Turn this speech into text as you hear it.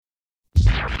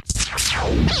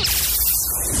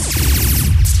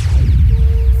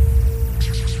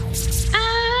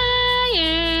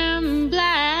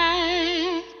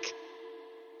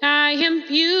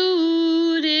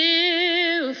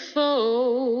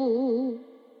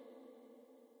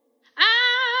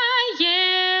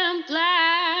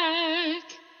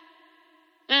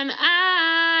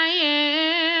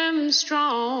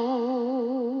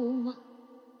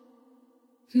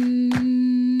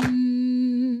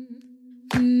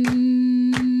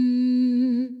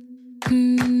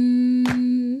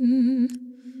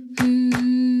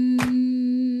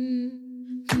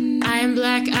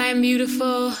am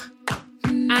beautiful.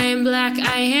 I am black,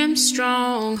 I am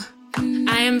strong.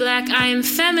 I am black, I am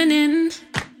feminine.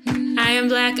 I am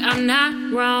black, I'm not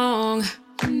wrong.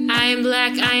 I am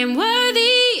black, I am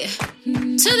worthy.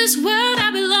 To this world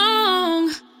I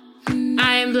belong.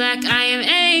 I am black, I am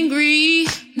angry.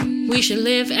 We should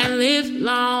live and live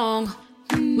long.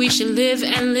 We should live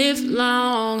and live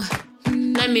long.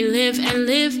 Let me live and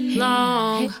live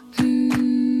long.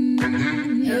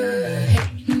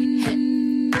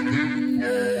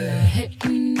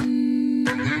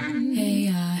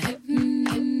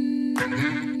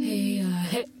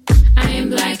 I am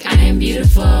black, I am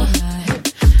beautiful.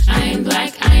 I am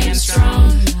black, I am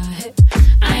strong.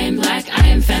 I am black, I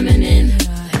am feminine.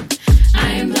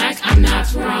 I am black, I'm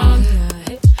not wrong.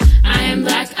 I am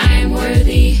black, I am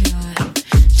worthy.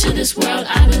 To this world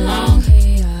I belong.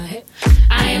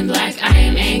 I am black, I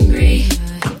am angry.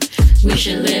 We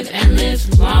should live and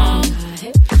live long.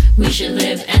 We should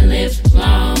live and live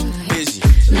long.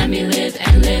 Let me live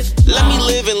and live long. Let me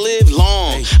live and live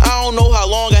long. I don't know how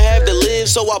long I have to live,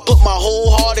 so I put my whole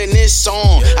heart in this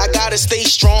song. I gotta stay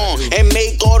strong and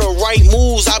make all the right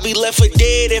moves. I'll be left for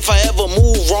dead if I ever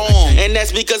move wrong. And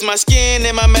that's because my skin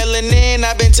and my melanin,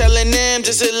 I've been telling them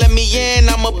just to let me in.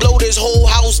 I'ma blow this whole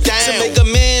house down to make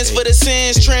amends for the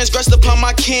sins transgressed upon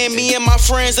my kin. Me and my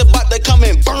friends about to come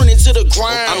and burn it to the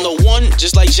ground. I'm the one,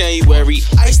 just like January,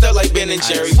 iced out like Ben and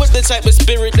Jerry. What's the type of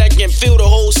spirit that can fill the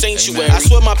whole sanctuary? I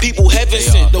swear my people heaven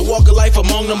sent to walk a life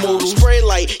among the mortals. Spread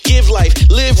light, give life,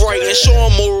 live right, and show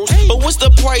them morals. But what's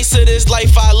the price of this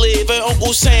life I live? And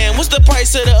Uncle Sam, what's the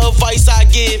price of the advice I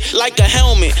give? Like a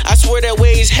helmet, I swear that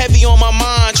weighs heavy on my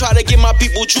mind. Try to give my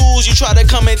people jewels, you try to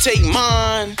come and take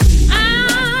mine.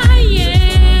 I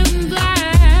am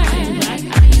black. I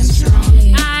am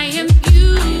strong. I am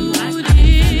beautiful. I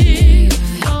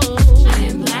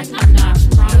am black, I'm not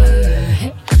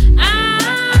wrong. I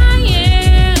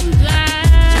am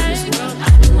black. To this world I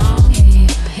belong.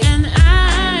 And I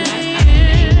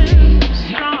am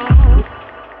strong.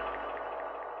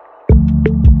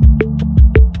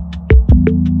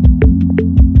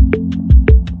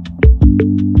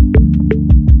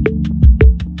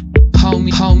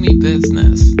 Homie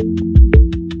Business.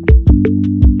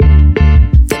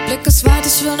 Der Blick ist weit,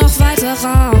 ich will noch weiter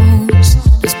raus.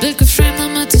 Das Bild geframed,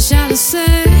 damit ich alles seh.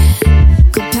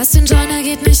 Komm, pass den Joint, er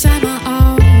geht nicht einmal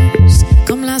aus.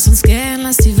 Komm, lass uns gehen,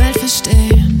 lass die Welt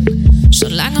verstehen.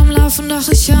 Schon lange am Laufen, doch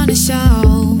ich hör nicht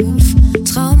auf.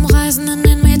 Traumreisen in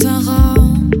den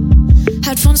Meterraum.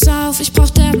 Halt von uns auf, ich brauch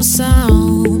derben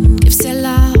Sound. Gib's dir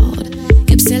laut,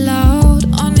 gib's dir laut.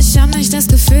 Und ich hab nicht das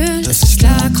Gefühl, dass ich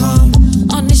klarkomm.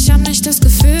 Und ich hab nicht das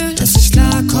Gefühl, dass ich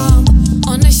klarkomm.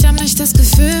 Und ich hab nicht das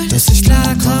Gefühl, dass ich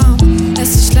klarkomm.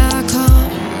 Dass ich klarkomm,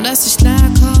 dass ich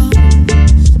klarkomm.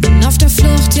 Bin auf der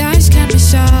Flucht, ja, ich kenn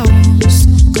mich aus.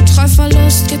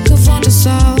 Kontrollverlust gibt Gewohntes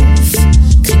auf.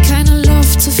 Krieg keine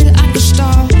Luft, zu viel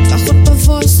angestaubt. Wach und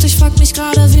bewusst, ich frag mich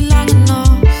gerade, wie lange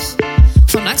noch.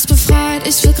 Von Angst befreit,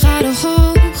 ich will gerade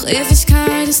hoch.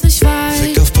 Ewigkeit ist nicht weit.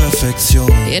 Fick auf Perfektion.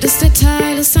 Jedes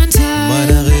Detail ist ein Teil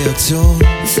meiner Reaktion.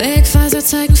 Wegweiser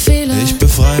zeigen Fehler. Ich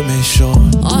befrei mich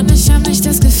schon. Und ich hab nicht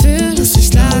das Gefühl, dass ich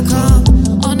klarkomm.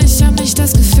 Und ich hab nicht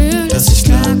das Gefühl, dass ich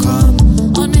klarkomm.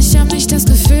 Und ich hab nicht das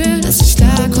Gefühl, dass ich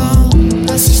klarkomm.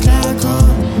 Dass ich klarkomm.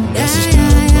 Ja, ja, ja,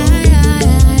 ja, ja,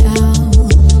 ja.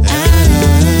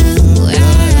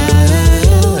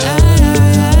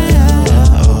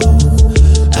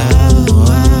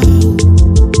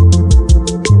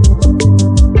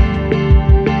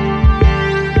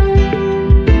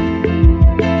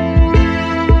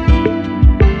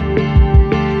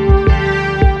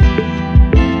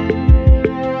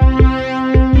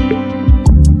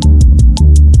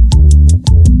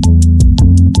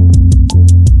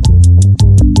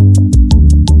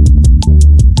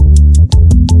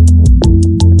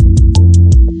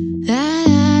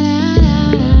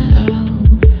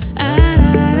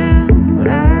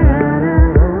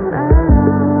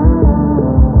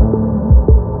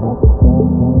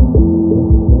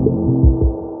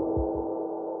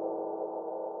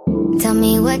 Tell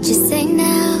me what you say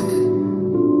now.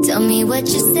 Tell me what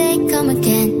you say, come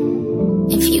again.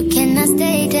 If you cannot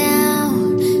stay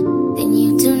down, then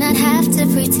you do not have to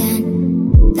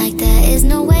pretend like there is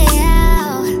no way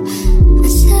out. I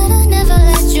should've never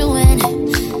let you in,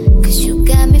 'cause you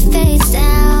got me face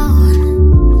down.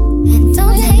 And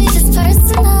don't take this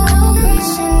personal.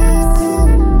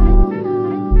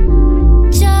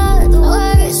 You're the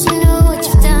worst, you know what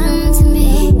you've done to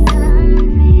me.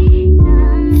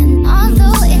 And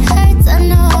although it hurts, I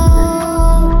know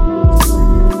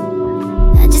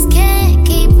I just can't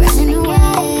keep running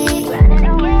away.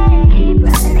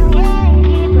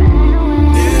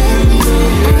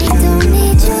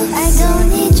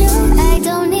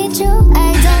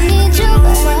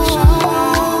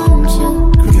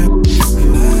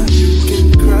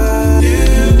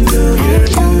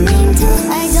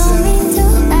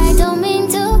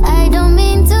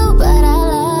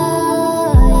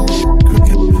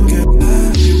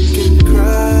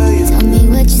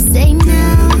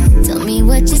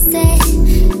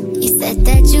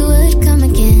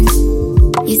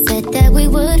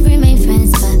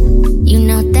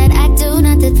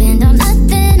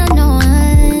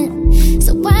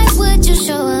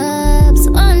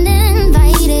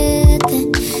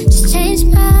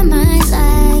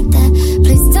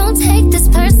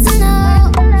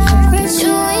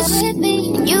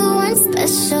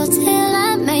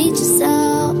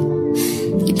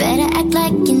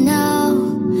 act like you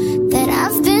know that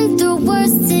I've been through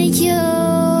worse to you.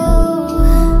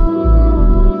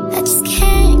 I just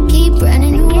can't keep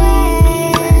running away.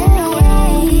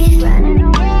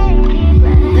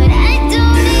 But I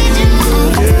don't need you.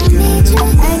 I don't need you.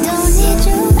 I don't need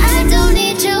you. I don't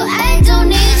need you. I don't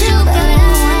need you.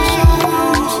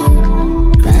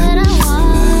 But I want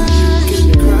you.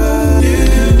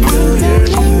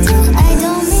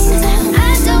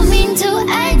 I don't mean to.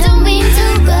 I don't mean to.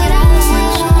 But I want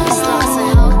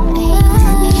you.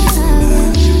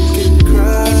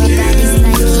 Everybody's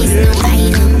like he's no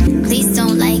item. Please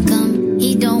don't like him.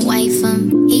 He don't wife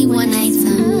him. He one night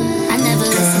him. I never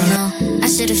listened though. I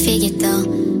should've figured though.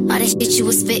 All that shit you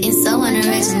was spitting so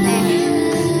unoriginal.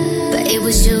 But it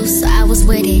was you, so I was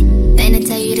with it. Then to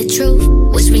tell you the truth,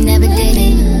 wish we never did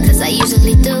it. Cause I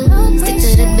usually do stick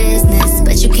to the business.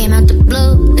 But you came out the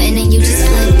blue, and then you just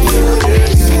flipped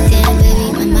it. Damn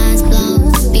baby, my mind's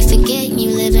blown. Be forgetting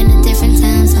you live in a different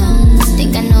time zone.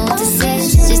 Think I know what this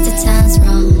is, just the time's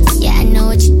wrong. Yeah, I know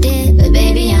what you did, but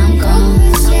baby, I'm gone.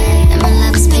 And my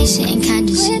love is patient and kind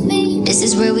of shit. This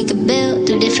is where we could build,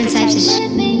 do different types of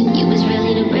shit. You was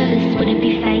really the realest, wouldn't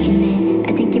be fighting it.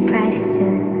 I think you're proud of it.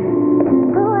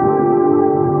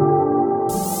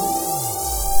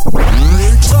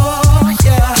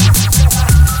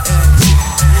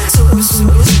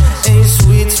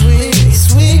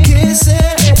 Sweet kisses.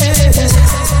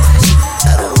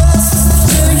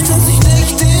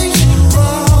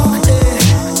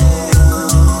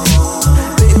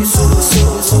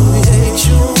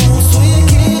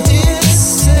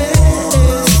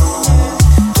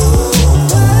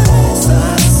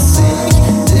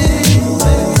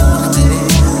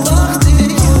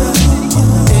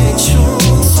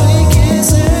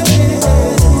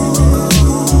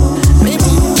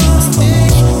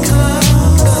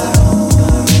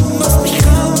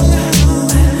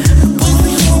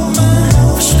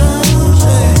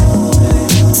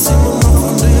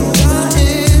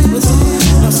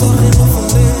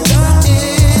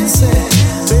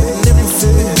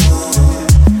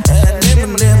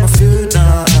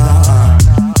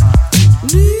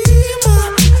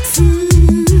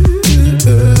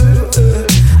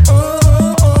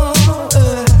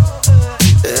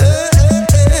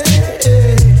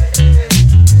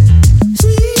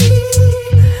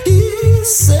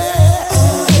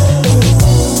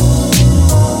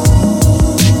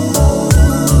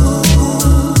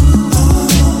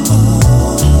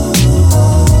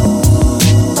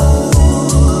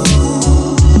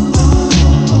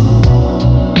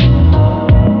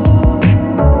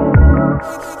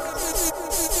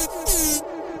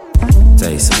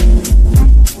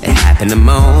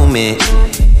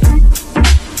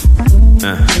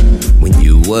 When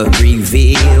you were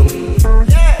revealed,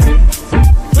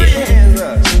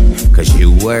 cause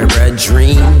you were a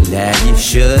dream that you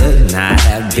should not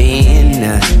have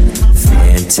been.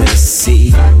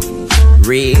 Fantasy,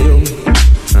 real.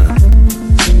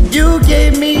 You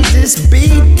gave me this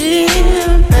beating,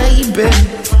 baby,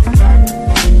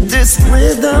 this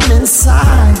rhythm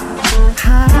inside.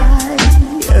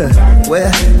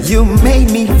 Well, you made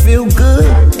me feel good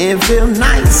and feel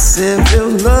nice and feel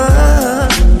love.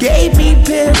 Gave me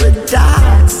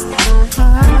paradise.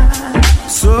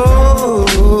 So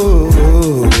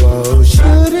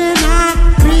shouldn't I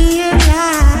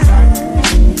realize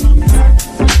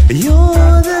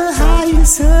you're the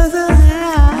highest of the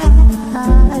high?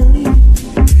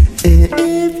 And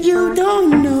if you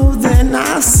don't know, then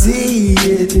I see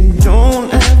it.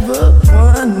 Don't ever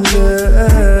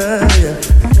wonder.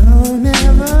 Don't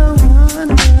ever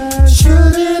wonder.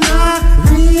 Shouldn't I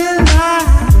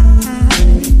realize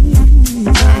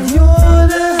that you're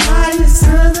the highest of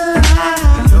the high?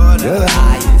 You're the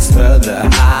highest of the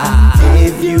high.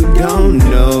 If you don't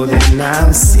know, then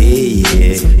I'll see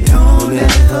it. Don't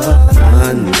ever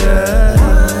wonder.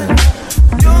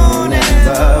 Don't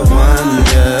ever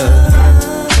wonder.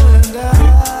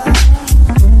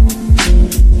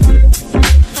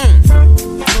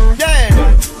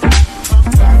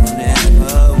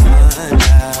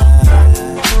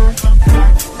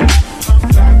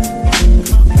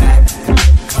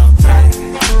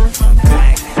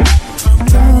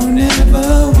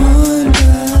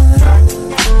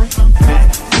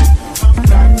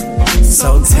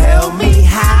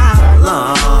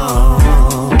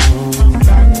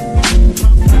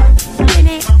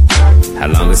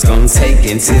 Take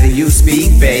until you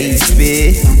speak,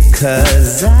 baby,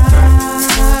 cause I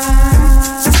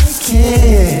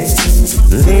can't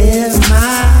live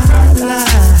my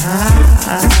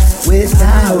life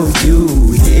without you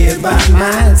here by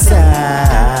my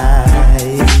side.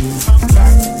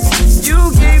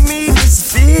 You gave me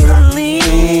this feeling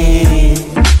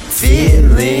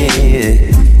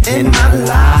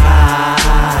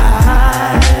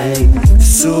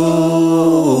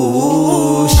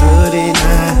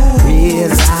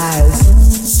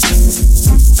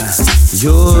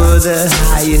You're the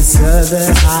highest of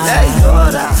the high.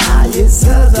 You're the highest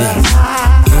of the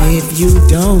high. If you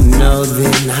don't know,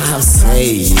 then I'll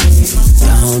say it.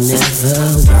 Don't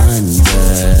ever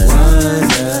wonder.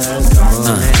 Don't ever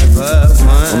wonder.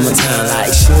 One more time,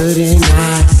 like, shouldn't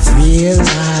I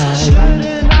realize?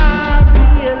 Shouldn't I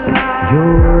realize?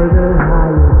 You're the highest of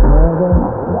the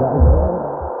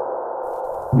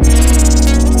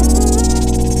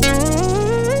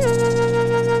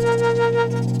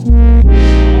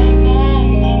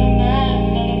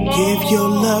Give your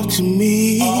love to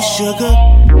me, sugar.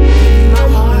 Give you my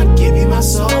heart, give you my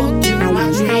soul, give you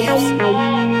my dreams.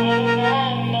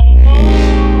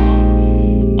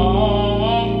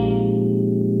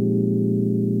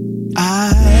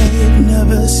 I've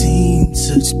never seen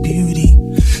such beauty,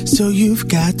 so you've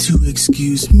got to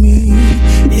excuse me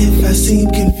if I seem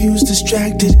confused,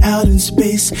 distracted, out in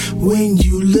space when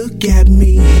you look at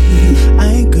me. I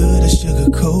ain't good at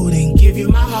sugarcoating, give you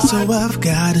my heart, so I've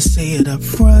gotta say it up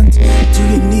front. Do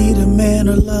you need a man,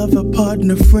 a lover,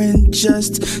 partner, friend?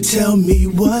 Just tell me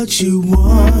what you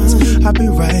want. I'll be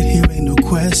right here, ain't no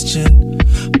question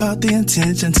about the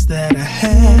intentions that I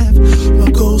have. My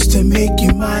goal's to make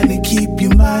you mine and keep you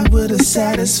mine with a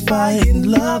satisfying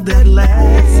love that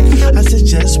lasts. I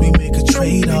suggest we make a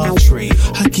trade-off.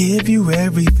 I give you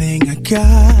everything I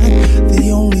got.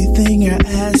 The only thing I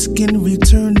ask in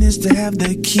return is to have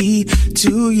the key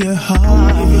to your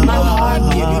heart. Give you my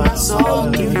heart, give you my soul,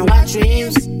 give you my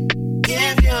dreams.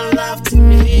 Give your love to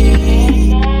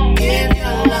me. Give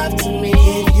your love to me.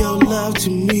 Give your love to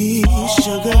me,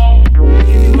 sugar.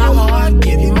 Give you my heart,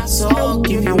 give you my soul,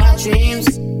 give you my dreams.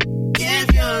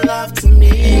 Give your love to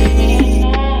me.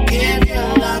 Give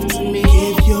your love to me.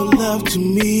 Give your love to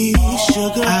me,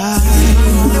 sugar. I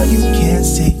know you can't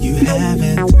say you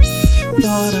haven't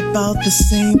thought about the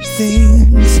same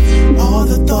things. All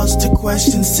the thoughts to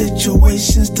questions,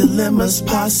 situations, dilemmas,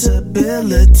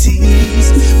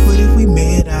 possibilities. What if we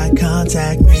made eye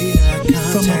contact?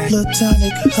 From a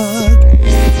platonic hug,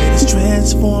 it's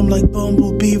transformed like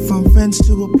Bumblebee from friends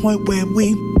to a point where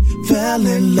we fell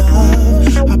in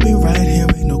love. I'll be right here,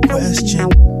 ain't no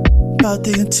question about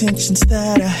the intentions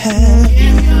that I have.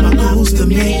 My goal's to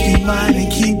make you mine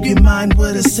and keep you mine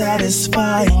with a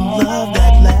satisfying love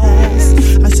that lasts.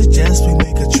 I suggest we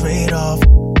make a trade-off.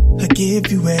 I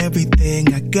give you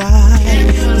everything I got.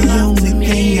 The only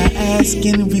thing I ask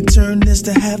in return is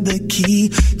to have the key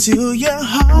to your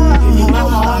heart. Give you my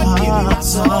heart, give you my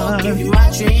soul, give you my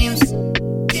dreams.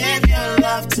 Give your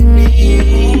love to me.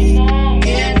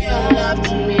 Give your love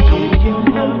to me. Give your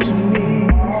love to me.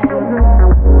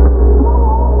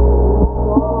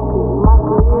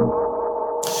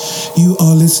 You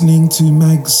are listening to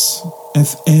Magz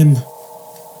FM.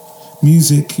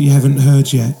 Music you haven't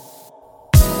heard yet.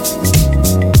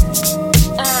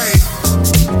 Alright,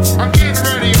 I'm getting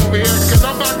ready over here because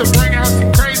I'm about to bring out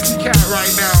some crazy cat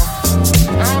right now.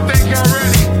 I don't think y'all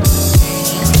ready.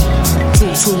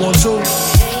 2, 2, 1, 2.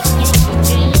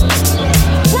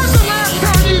 When's the last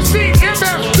time you seen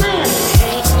MF2?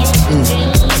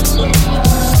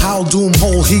 How doom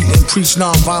hold heat and preach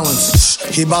non-violence.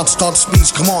 He about to start the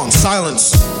speech, come on,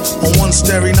 silence. On one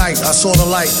starry night, I saw the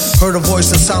light. Heard a voice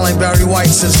that sound like Barry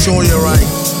White. Said, sure you're right.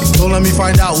 Don't let me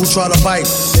find out who tried to bite.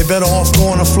 They better off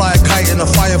going to fly a kite in a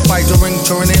firefight during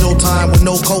tornado time with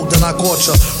no coat, then I caught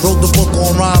ya. Wrote the book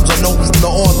on rhymes, a note from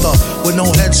the author with no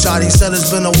headshot. He said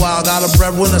it's been a while. Got a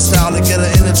breadwinner style to get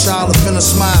an inner child to finna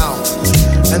smile.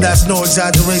 And that's no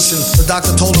exaggeration. The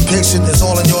doctor told the patient it's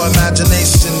all in your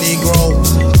imagination, Negro.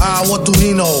 What do he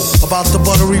know about the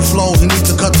buttery flow? He need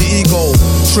to cut the ego.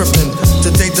 Tripping to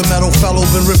date the metal fellow,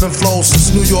 been ripping flows since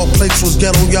New York plates was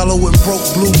ghetto yellow with broke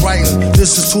blue writing.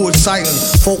 This is too exciting.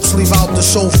 Folks leave out the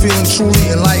show feeling truly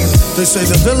enlightened. They say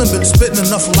the villain been spitting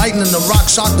enough lightning to rock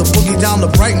shock the boogie down to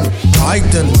Brighton. Alright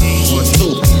then. 1,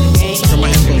 2. Turn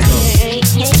my headphones up.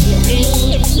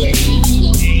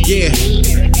 Yeah.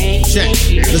 Check,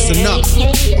 listen up.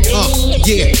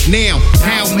 Yeah, now,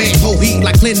 how man, whole heat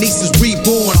like Clint Eastwood's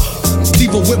reborn.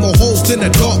 Deeper with more holes than a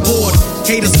dartboard.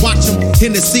 Haters watch them,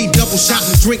 Hennessy double shot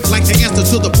and drink like the answer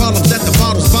to the problems at the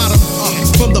bottle's bottom.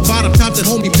 From the bottom, top that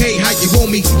homie pay how you owe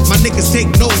me. My niggas take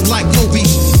notes like Kobe.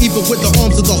 Even with the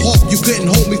arms of the hawk, you couldn't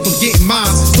hold me from getting mine.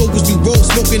 So was we roll,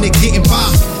 smoking and getting by.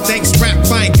 Thanks rap,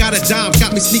 I ain't got a dime.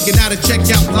 Got me sneaking out of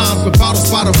checkout lines with bottles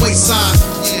by the wayside.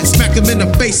 Smack him in the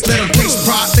face, let him taste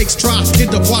pride. Fakes try,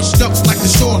 end up washed up like the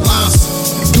shorelines.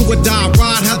 Do or die,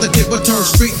 ride, how the tip return,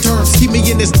 street turns. Keep me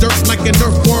in this dirt like an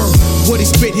earthworm. What he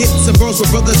spit hits and verse where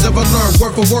brothers ever learn.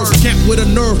 Word for word, camp with a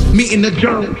nerve, meeting the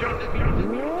germ.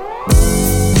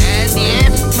 And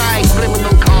yes, my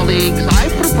criminal colleagues, I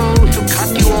propose to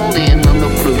cut you all in on the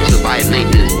fruits of widely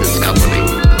this discovery.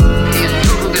 His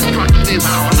total destruction is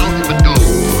our ultimate goal.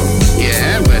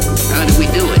 Yeah, but how do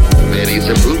we do it? Very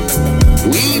simple.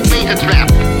 We bait a trap,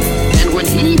 and when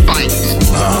he bites,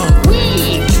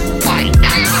 we bite.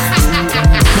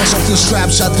 Bust off the strap,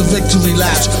 shot the victory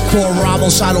laps. For a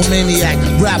Ramos, maniac.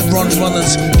 Rap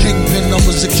runners, kingpin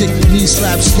numbers to kick, knee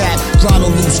slap, scat,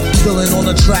 throttle loose. Filling on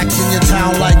the track in your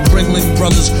town like Bringling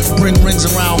Brothers. Bring rings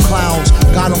around clowns.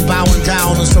 Got them bowing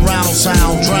down as surround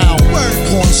sound drown.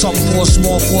 Pouring something for a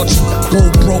small fortune. Go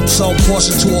broke, sell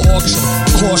portion to an auction.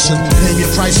 Caution, name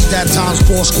your price at that times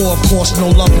 4 score. Of course, no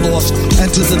love lost.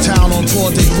 Enter the town on tour,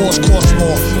 they force cost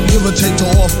more. Give or take the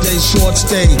off day, short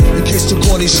stay. In case the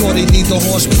Gordy shorty need the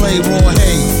horseplay, raw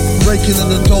hay. Breaking in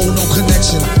the door, no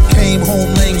connection. Came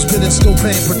home, names bidding, still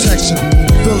paying protection.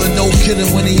 Feeling no kidding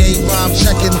when he ain't rhyme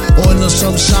checking. Or in the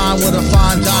sunshine with a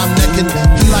fine dime necking.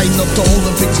 He lighting up the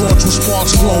Olympic torch with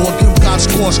sparks glow. A Gimp God's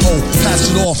course hole. Pass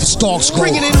it off, stalks go.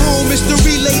 Bringing it home, it's the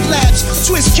relay laps.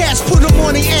 Twist cats, put them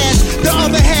on their ass. The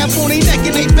other half on their neck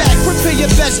and they back. Prepare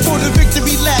your best for the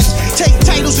victory laps. Take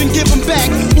titles and give them back.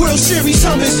 World Series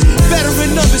hummus,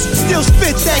 veteran numbers, still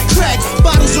spit that crack.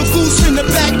 Bottles of goose in the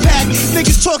backpack.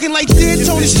 Niggas talking like dear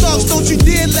Tony Starks, don't you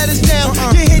dare let us down.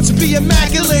 Your hits be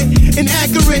immaculate and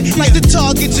accurate, like the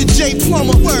targets of Jay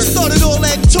Plummer. Started all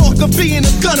that talk of being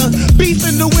a gunner. Beef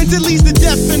in the winter leads to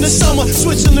death in the summer.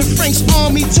 Switzerland Frank's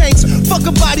army tanks. Fuck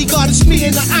a bodyguard, it's me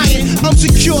in the iron. I'm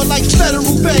secure like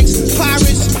federal banks.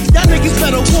 Pirates, y'all niggas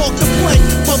better walk the plank,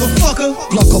 motherfucker.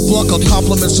 Blucker,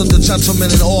 compliments of the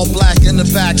gentleman in all black. In the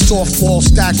back, softball,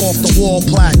 stack off the wall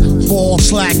plaque. Fall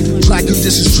slack, tracking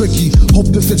this is tricky.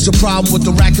 Hope to fix the problem with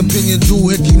the rack opinion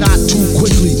doohickey. Not too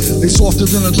quickly, they softer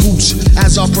than a gooch.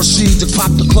 As I proceed to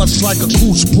clap the clutch like a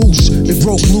goose boost. It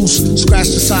broke loose,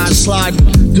 scratched the side sliding.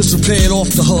 Disappeared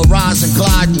off the horizon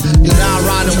gliding. You're now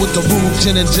riding with the rude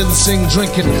gin and ginseng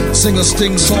drinking. Sing a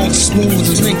sting song smooth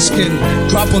as mink skin.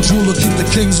 Drop on jeweler, keep the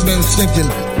kingsmen thinking.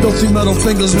 Filthy metal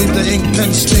fingers leave the ink pen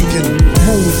stinking.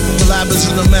 Move, the lab is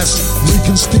in a mess.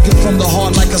 Reeking, sticking from the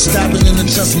heart like a stabbing in the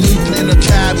chest. Leaping in a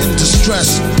cab in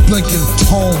distress. Blinking,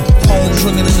 home, poems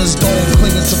ringing in his dome.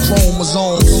 Clinging to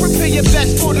chromosomes. Prepare your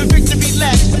best for the victory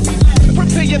lap.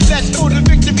 Prepare your best for the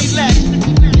victory lap.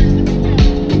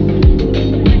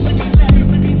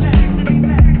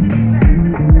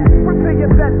 Prepare your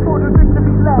best for the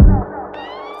victory lap.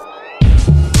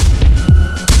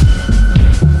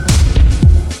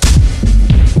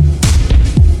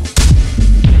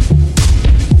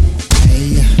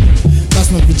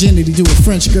 My virginity to a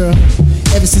French girl.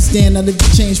 Ever since then, I lived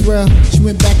a changed world. She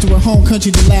went back to her home country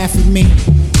to laugh at me.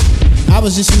 I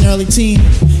was just an early teen.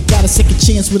 Got a second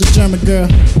chance with a German girl.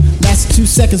 Lasted 2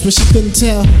 seconds, but she couldn't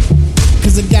tell.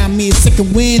 Cause it got me a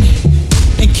second win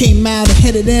and came out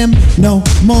ahead of them. No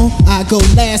more, I go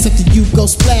last after you go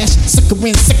splash. Sucker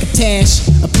in, succotash.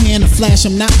 A pan of flash,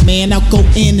 I'm not man. I'll go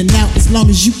in and out as long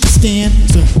as you can stand.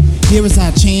 So here is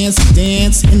our chance to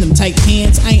dance in them tight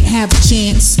pants. I ain't have a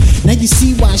chance. Now you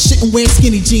see why I shouldn't wear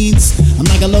skinny jeans. I'm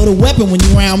like a loaded weapon when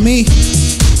you around me.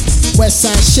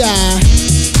 Westside shy.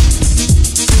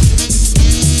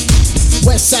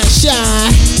 Westside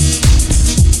shy.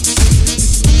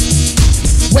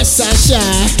 Westside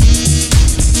shy.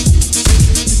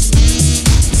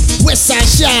 Westside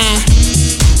shy.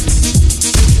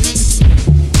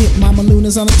 Hit Mama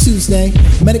Luna's on a Tuesday.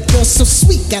 Met a girl so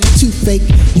sweet, got a toothache.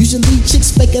 Usually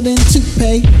chicks faker than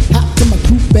toupee. Hopped in my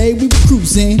coupe, we were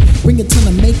cruising. Bring a ton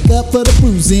of makeup for the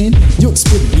bruising. Your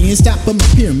experience, top of my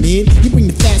pyramid. You bring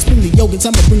the fats, bring the yogurts,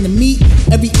 I'ma bring the meat.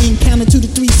 Every encounter 2 to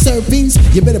 3 servings.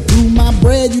 You better brew my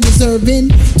bread, you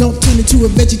deserving. Don't turn into a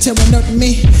vegetarian, hurt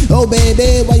me. Oh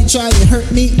baby, why you trying to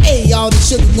hurt me? Hey, all this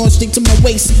sugar going straight to my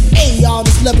waist. Hey, all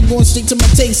this love going straight to my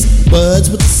taste. Buds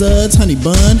with the suds, honey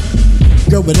bun.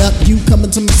 Girl, what up? You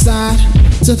coming to my side?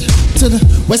 To the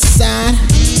west side.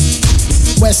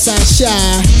 West side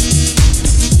shy.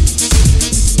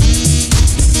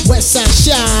 West side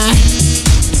shy.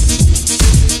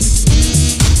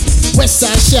 West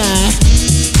side shy.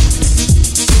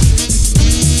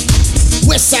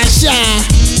 West side shy.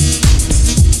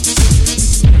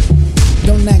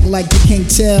 Don't act like you can't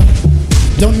tell.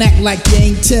 Don't act like you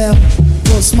ain't tell.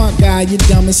 For a smart guy, you're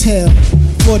dumb as hell.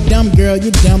 For a dumb girl,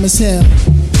 you're dumb as hell.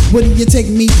 What do you take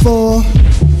me for?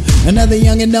 Another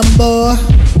young and dumb boy.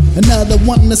 Another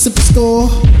wanting to sip a score.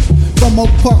 From Oak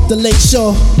Park to Lake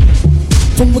Shore.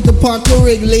 From Wicker Park to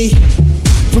Wrigley.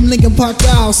 From Lincoln Park to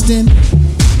Austin.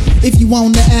 If you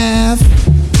on the Ave.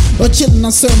 Or chillin'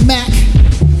 on Sir Mac.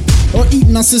 Or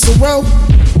eating on Cicero.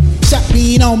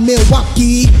 Shopping on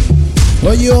Milwaukee.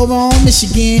 Or you over on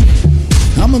Michigan.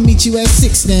 I'ma meet you at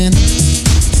 6 then.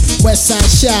 Westside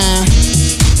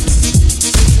shy.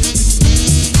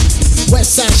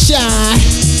 shy.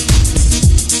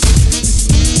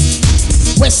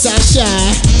 Westside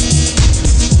shy.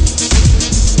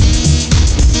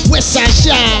 Westside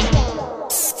shy.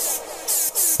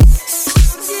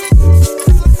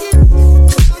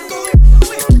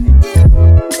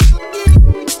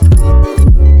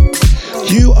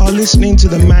 You are listening to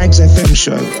the Magz FM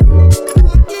show.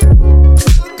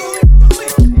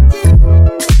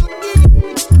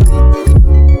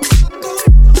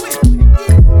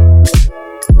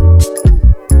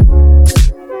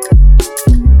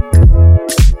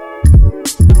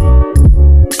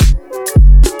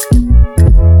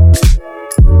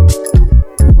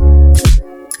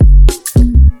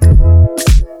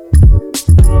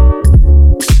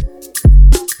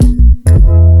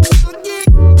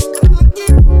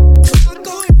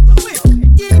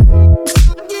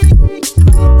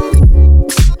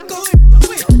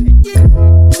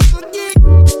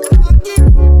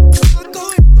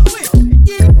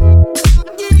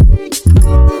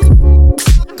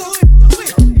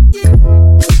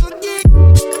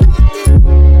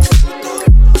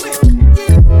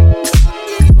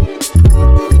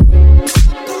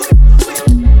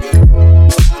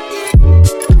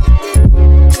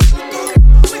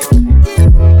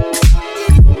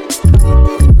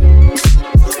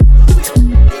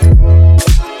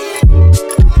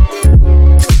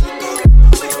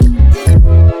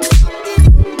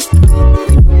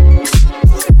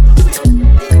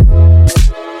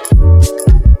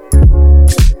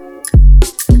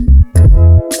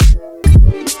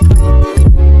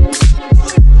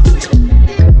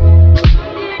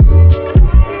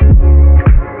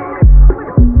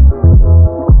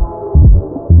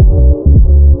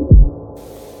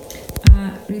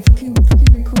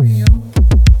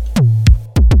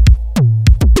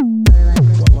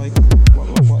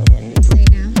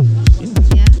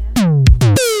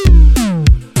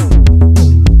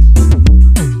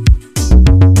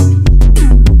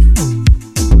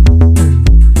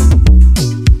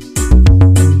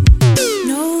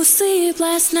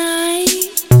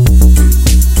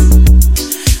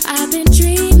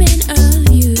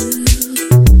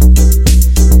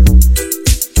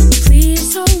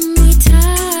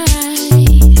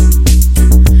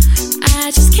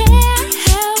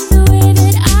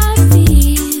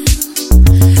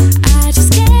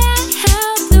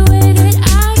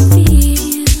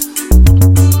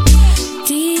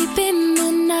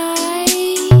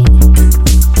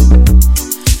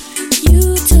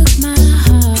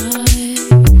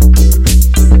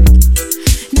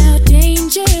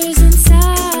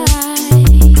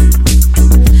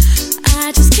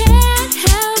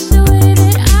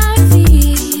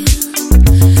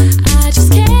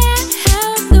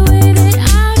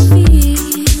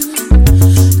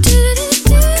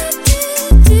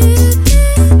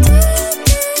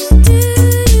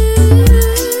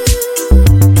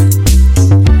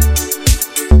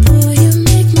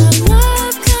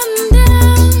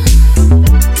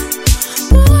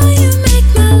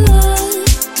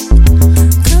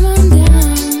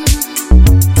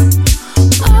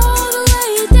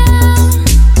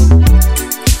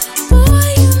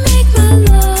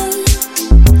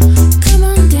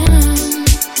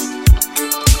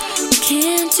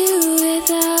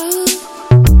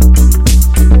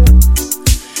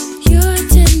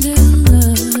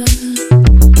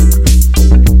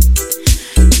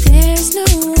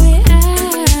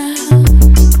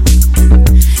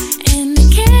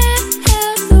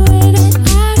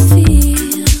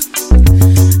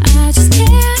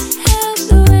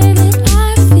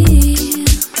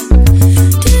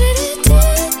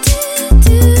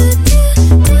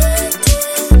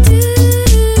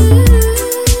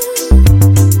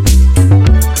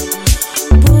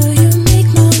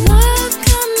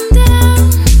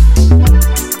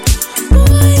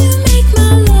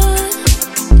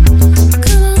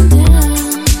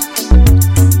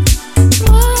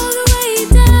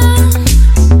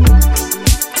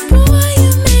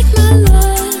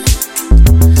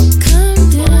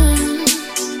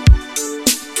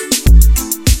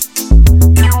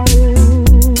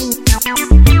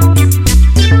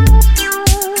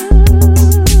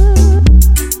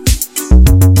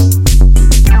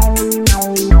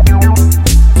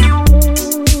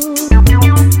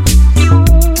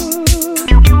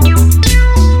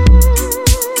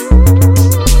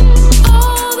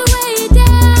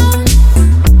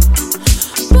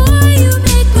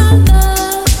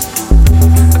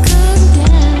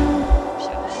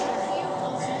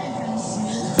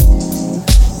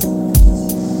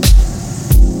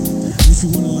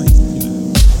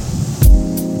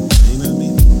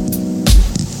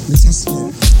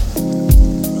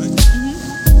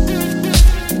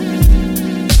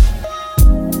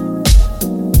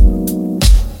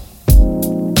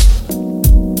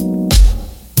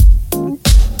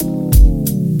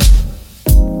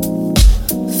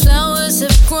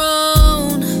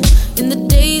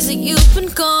 you've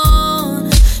been gone,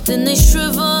 then they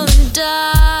shrivel and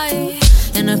die,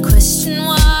 and I question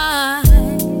why,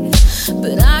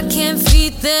 but I can't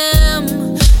feed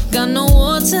them. Got no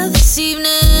water this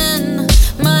evening,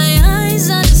 my eyes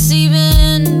are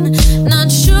deceiving, not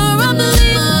sure I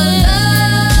believe alone,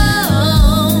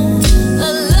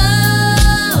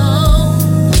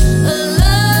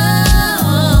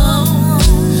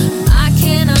 I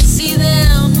cannot see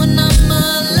them when I'm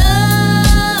alone.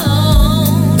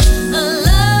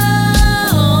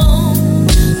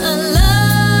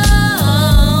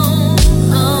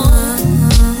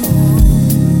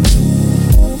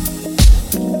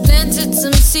 Planted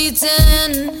some seeds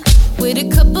in, wait a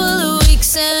couple of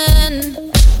weeks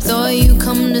in, thought you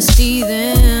come to see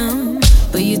them,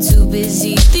 but you're too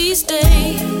busy these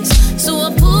days. So I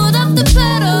pulled up the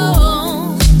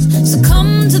pedals,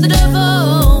 succumb to the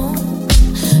devil.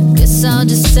 Guess I'll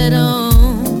just settle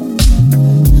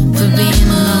for being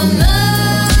alone.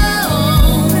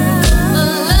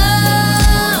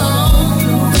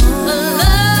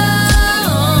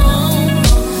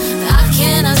 I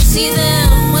cannot see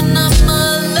them when I'm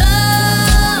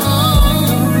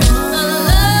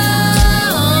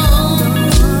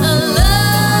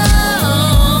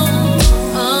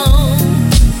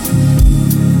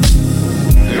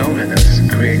Loneliness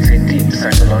creates a deep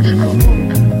psychological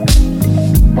wound,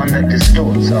 one that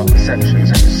distorts our perceptions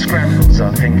and scrambles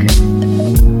our thinking.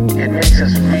 It makes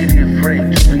us really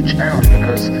afraid to reach out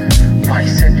because why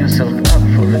set yourself up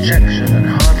for rejection and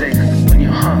heartache when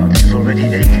your heart is already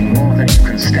aching more than you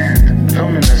can stand?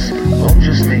 Loneliness won't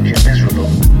just make you miserable,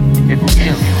 it will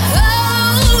kill you.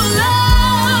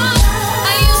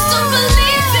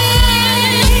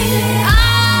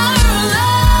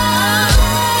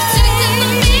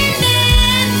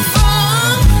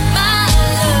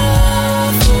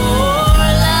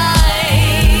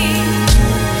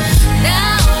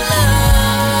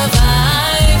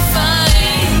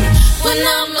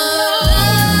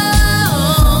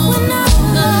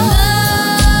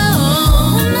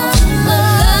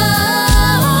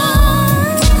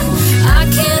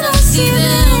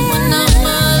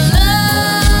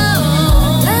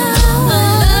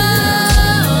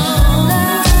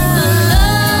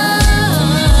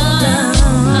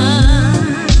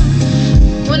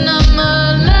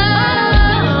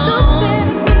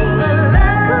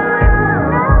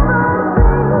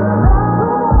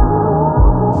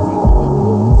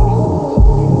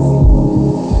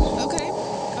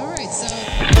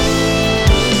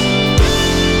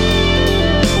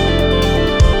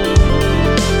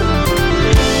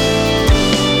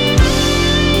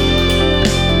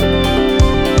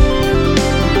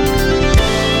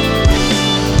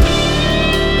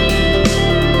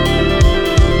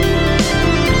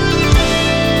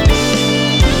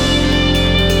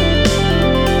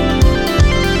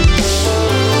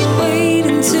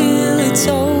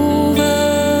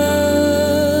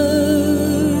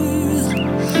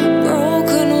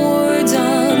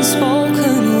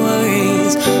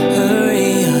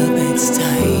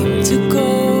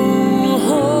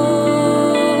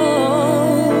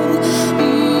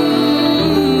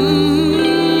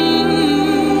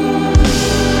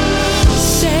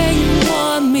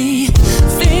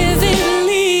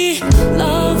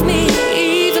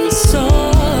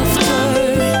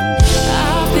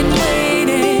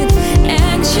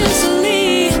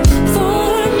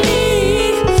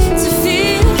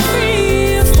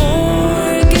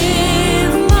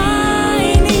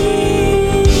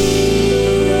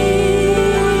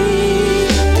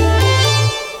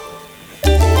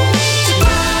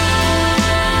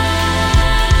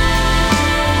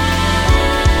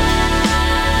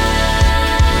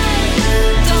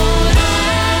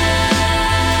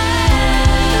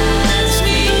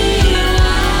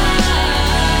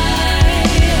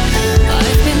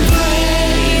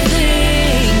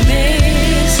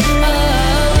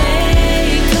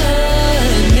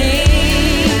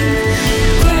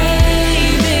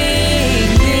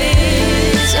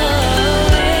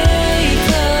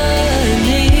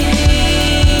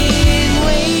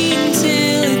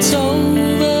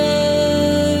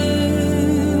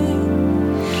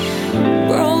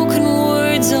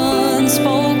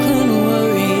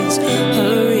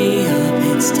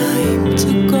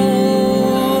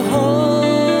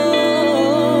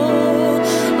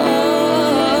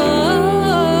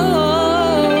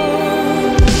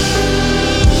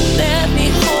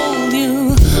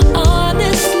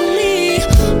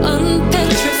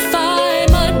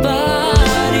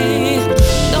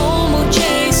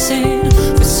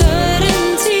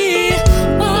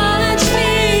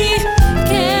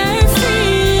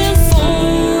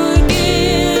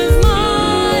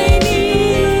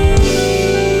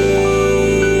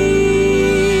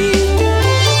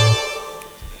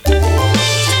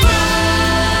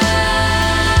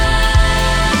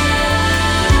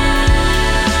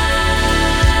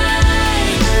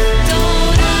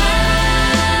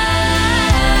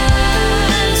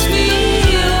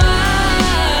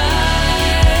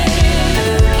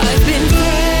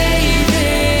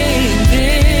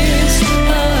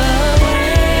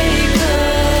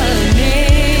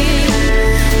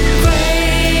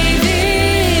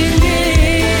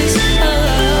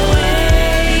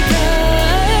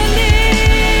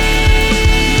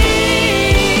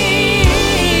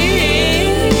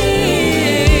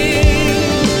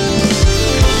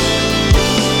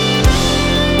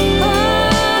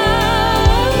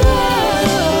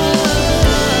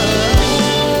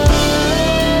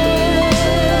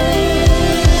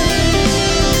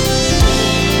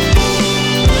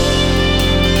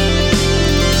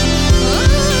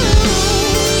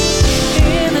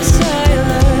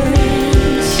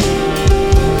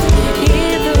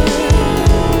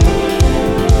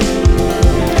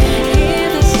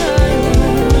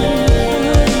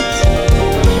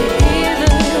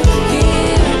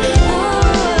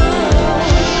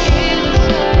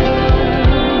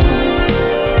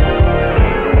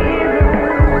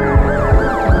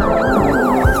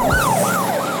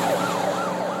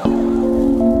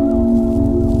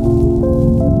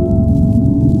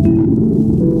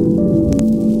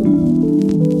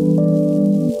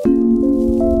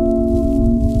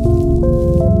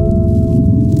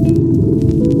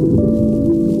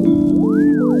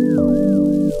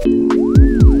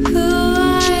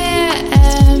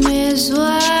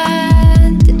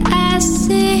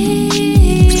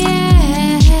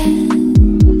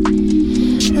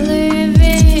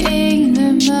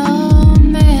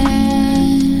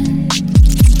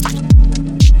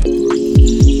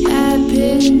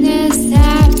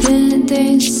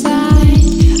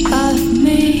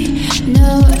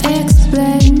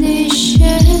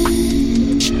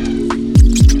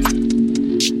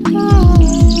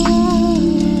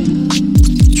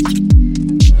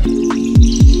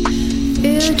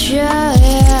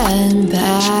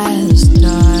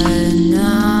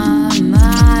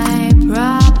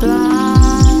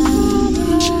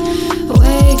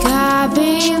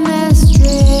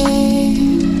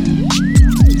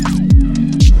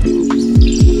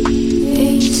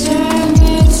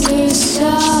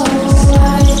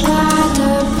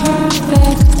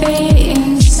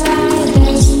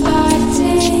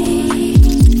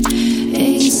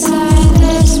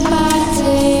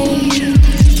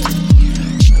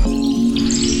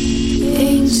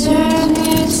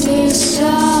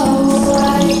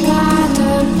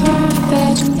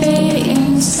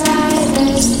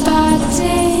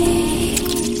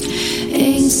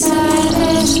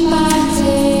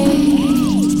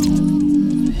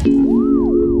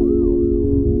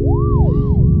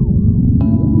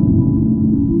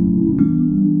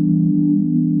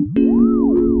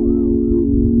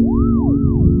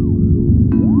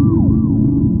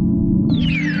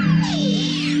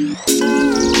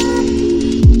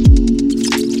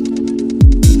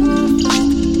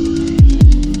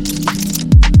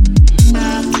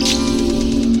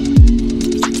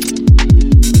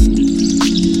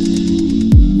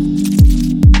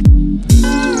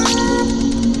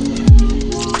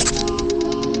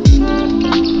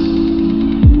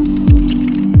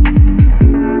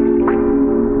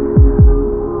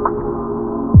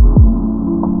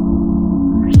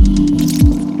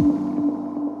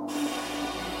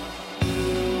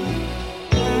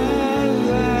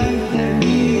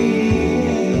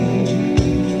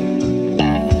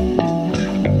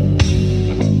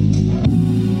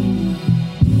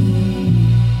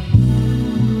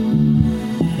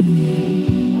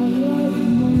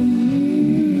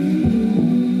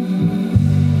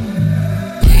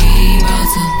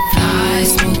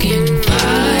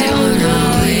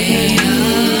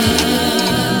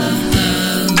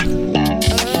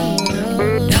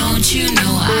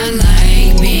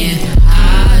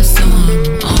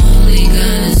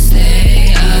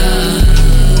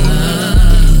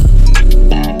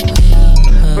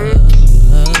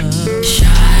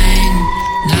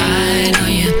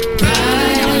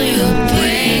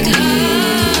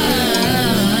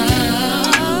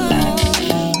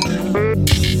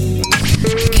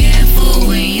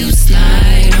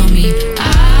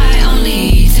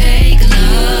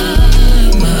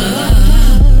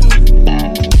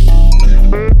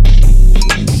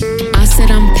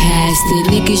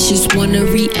 blasted. Niggas just want a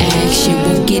reaction,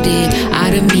 won't get it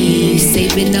out of me.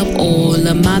 Saving up all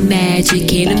of my magic,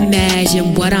 can't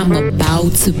imagine what I'm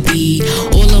about to be.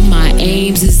 All of my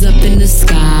aims is up in the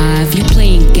sky. If you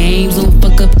playing games, don't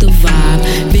fuck up the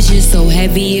vibe. Vision so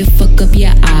heavy, it fuck up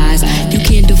your eyes. You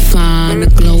can't define the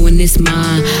glow in this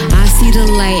mind. I see the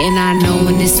light and I know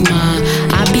when it's mine.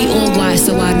 I be on watch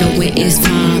so I know when it's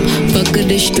time. Fuck a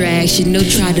distraction, they'll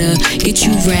try to get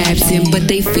you wrapped in, but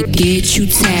they forget you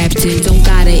tapped in. Don't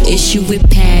got an issue with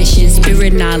passion,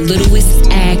 spirit not little, it's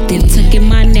acting. Tucking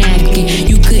my napkin,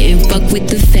 you couldn't fuck with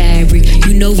the fabric.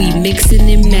 You know we mixing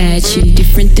and matching,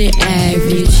 different than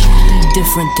average.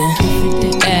 Different than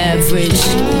average.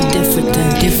 Different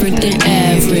than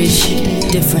average.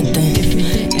 Different than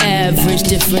average.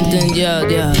 Different than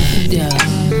yeah.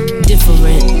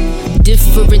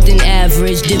 Different than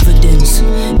average.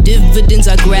 Dividends,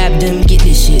 I grab them, get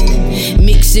this shit.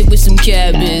 Mix it with some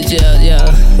cabbage,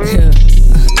 yeah.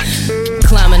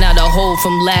 Climbing out a hole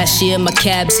from last year. My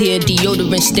cab's here,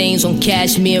 deodorant stains on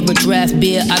cashmere, a draft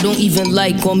beer I don't even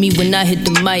like on me when I hit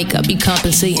the mic. I be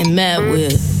compensating mad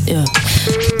weird, yeah.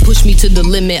 Push me to the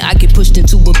limit, I get pushed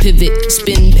into a pivot.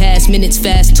 Spin past minutes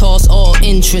fast, toss all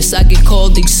interest. I get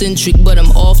called eccentric, but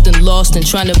I'm often lost and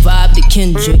trying to vibe the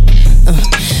Kendrick.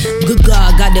 Good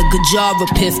God, got a good jar of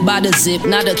piff by the zip,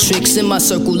 not a tricks in my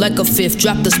circle like a fifth.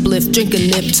 Drop the spliff, drink a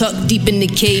nip, tuck deep in the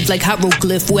cave like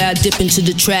hieroglyph, where I dip into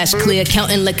the trash, clear,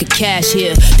 counting like a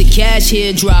cashier. The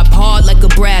cashier drop hard like a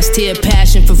brass tear,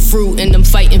 passion for fruit, and I'm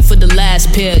fighting for the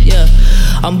last pair, yeah.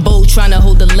 I'm bold trying to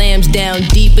hold the lambs down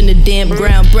deep in the damn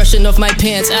ground, brushing off my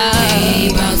pants. Hey,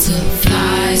 about to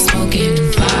fly, smoking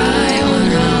fire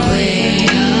on our way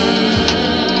up.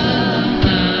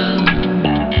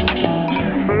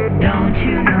 Don't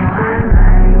you know I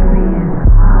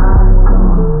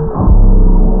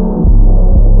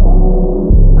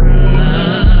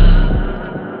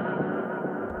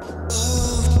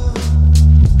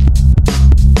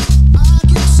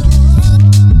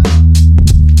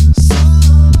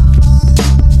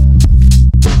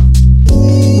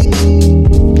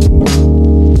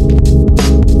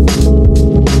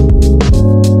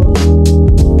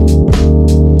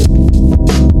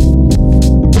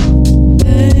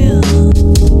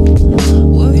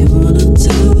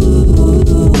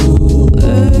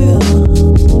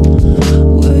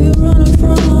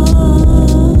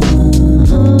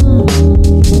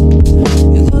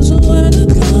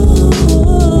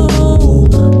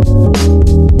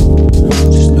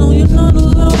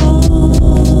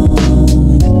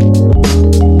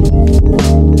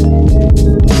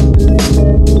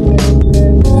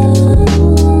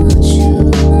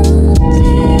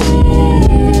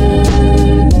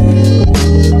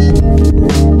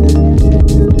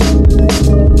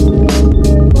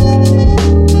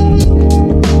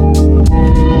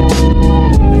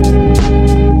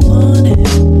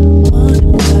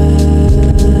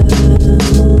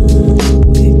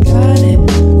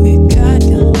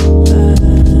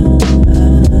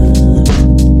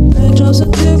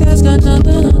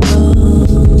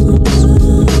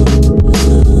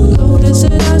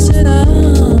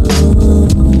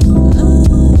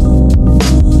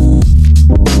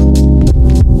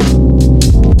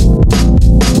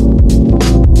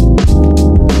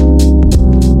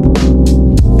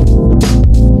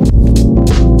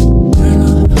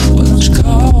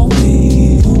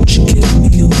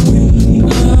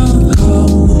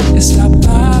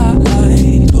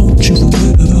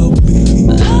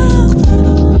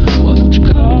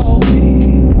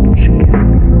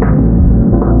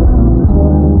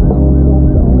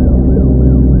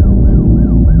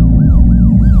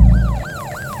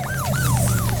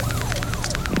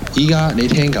你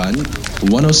聽緊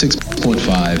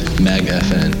106.5 Mag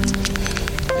FM，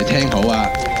 你聽好啊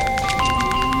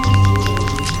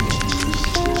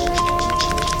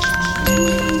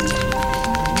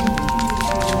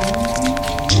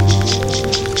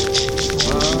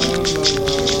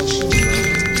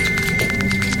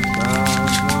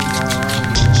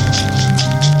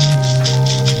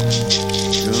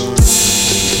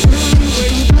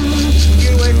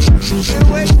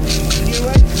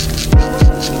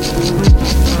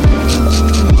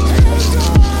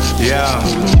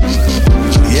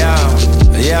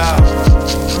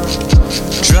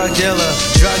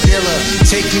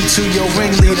！To your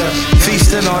ringleader,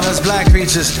 feasting on us black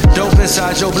creatures. Dope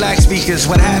inside your black speakers.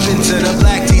 What happened to the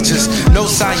black teachers? No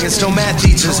science, no math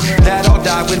teachers. That all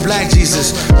died with black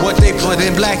Jesus. What they put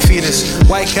in black fetus.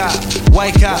 White cop,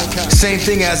 same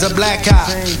thing as a black cop.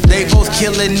 They both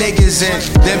killing niggas and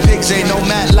them pigs ain't no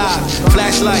Matlock.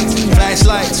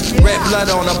 Flashlights, red blood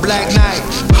on a black night.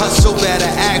 Hustle better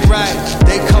act right.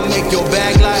 They come make your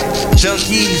bag light.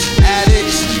 junkies,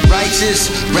 addicts,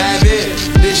 righteous, rabbit.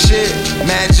 This shit,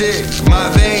 magic, my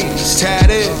veins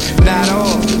tatted. Not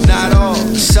all,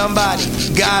 somebody,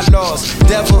 God lost.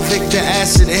 Devil, Victor,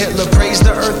 acid, Hitler, praise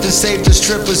the earth and save the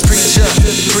strippers.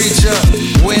 Preacher,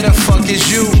 where the fuck is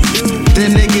you? The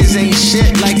niggas ain't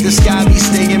shit like the sky be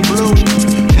staying blue.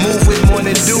 Move with more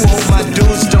than do, hope my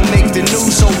dudes don't make the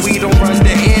news, so we don't run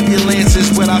the ambulances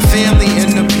with our family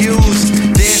in the pews.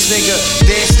 Dance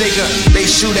nigga, they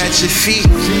shoot at your feet.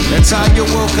 That's how your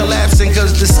world collapsing,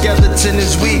 cause the skeleton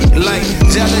is weak. Like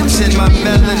gelatin, my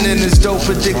melanin is dope,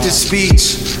 addicted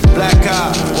speech. Black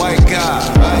eye, white guy,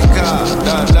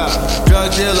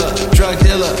 drug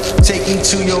dealer, taking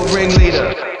to your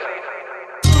ringleader.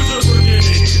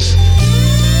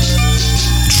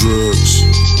 Drugs.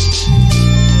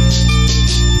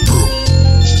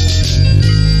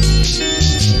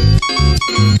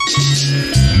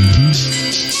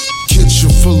 Kitchen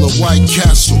full of White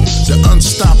Castle, the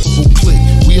unstoppable clique.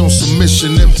 We on some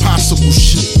mission, impossible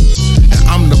shit. And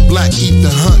I'm the Black, eat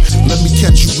the hunt. Let me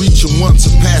catch you reaching once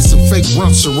and passing fake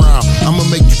runts around. I'ma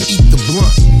make you eat the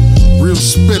blunt. Real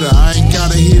spitter, I ain't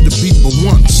gotta hear the beat but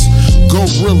once.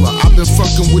 Gorilla, I've been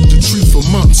fucking with the tree for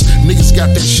months. Niggas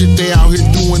got that shit they out here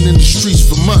doing in the streets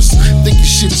for months. Thinking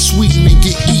shit is sweet and they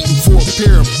get eaten for a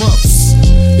pair of bucks.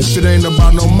 If it ain't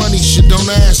about no money, shit, don't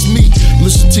ask me.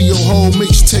 Listen to your whole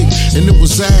mixtape and it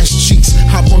was ass cheeks.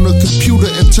 Hop on the computer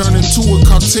and turn into a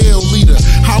cartel leader.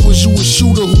 How was you a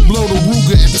shooter who blow the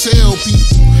Ruger and tell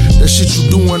people that shit you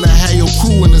doing to have your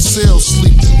crew in the cell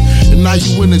sleeping? And now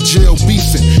you in the jail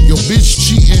beefing. Your bitch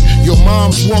cheating, your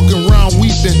mom's walking around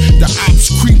weeping. The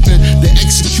ops creeping, the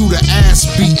executor ass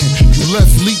beating. You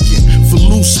left leaking for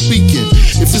loose speaking.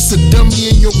 If it's a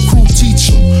dummy in your crew, teach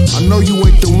 'em. I know you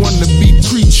ain't the one to be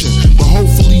preaching, but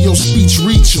hopefully your speech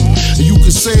reach 'em. And you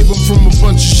can save them from a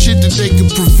bunch of shit that they could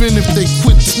prevent if they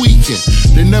quit tweaking.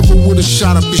 They never would've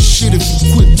shot up this shit if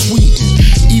you quit tweeting.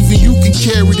 Even you can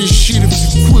carry this shit if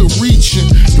you quit reaching.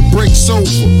 The break's over,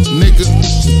 nigga,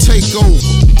 take over.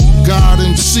 God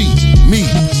MC, me,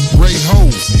 Ray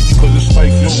Hove. Cause it's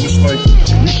like,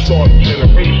 we start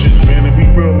generations, man, and we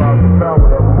realize the power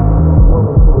that we.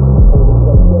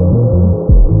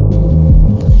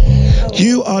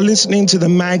 You are listening to the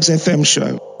Magz FM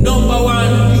show. Number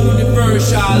one,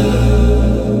 universal.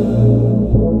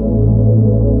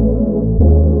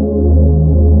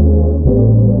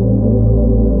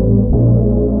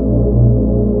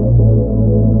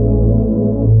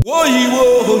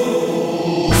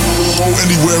 Go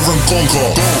anywhere and conquer.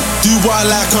 Do what I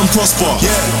like and prosper.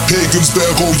 Pagans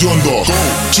better go yonder.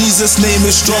 Jesus' name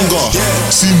is stronger.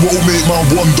 Seen what will make man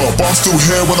wonder, but I'm still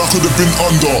here when I could have been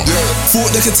under. Thought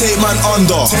they could take man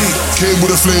under. Came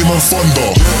with a flame and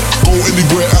thunder. Go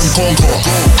anywhere and conquer.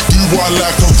 Do what I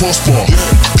like and prosper.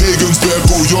 Pagans better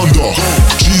go yonder.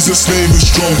 Jesus' name is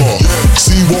stronger.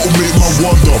 Seen what will make man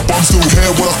wonder, but I'm still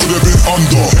here when I could have been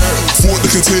under. Thought they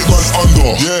could take man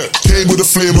under. Came with a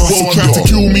flame and thunder. Tried to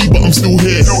kill me, but I'm still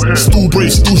here. Still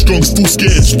brave, still strong, still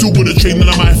scared. Still with a chain and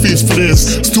I might face for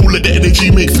theirs. Still let the energy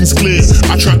make things clear.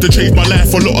 I tried to change my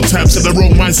life a lot of times, had the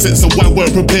wrong mindset, so I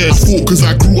weren't prepared. I thought cause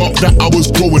I grew up that I was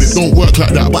growing, it don't work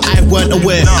like that, but I weren't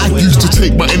aware. I used to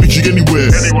take my energy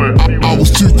anywhere. I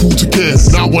was too cool to care.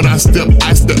 Now when I step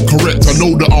correct. I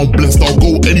know that I'm blessed, I'll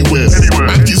go anywhere.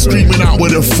 Man keep screaming out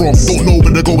where they're from, don't know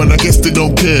where they're going, I guess they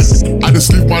don't care. I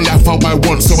just live my life how I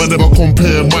want, so I never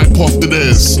compare my path to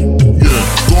theirs.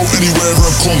 Go anywhere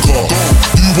and conquer.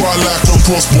 Do what I like and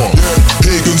prosper.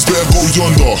 Pagans better go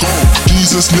yonder.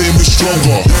 Jesus' name is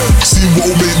stronger. Seen what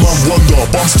will make man wonder,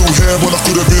 but I'm still here when I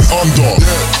could have been under.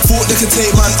 Thought they could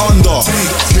take man under.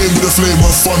 Came with a flame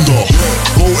and thunder.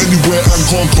 Go anywhere and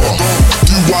conquer.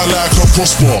 Do what I like and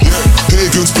prosper.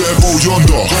 Pagans better go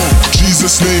yonder.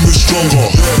 Jesus' name is stronger.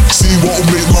 Seen what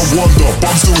will make man wonder,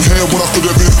 but I'm still here when I could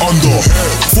have been under.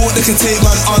 Thought they could take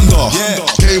man under.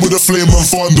 Came with a flame and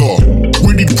thunder.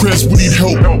 We need prayers, we need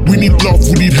help, we need love,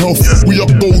 we need health. We are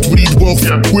bold, we need wealth.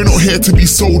 We're not here to be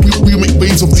sold, we make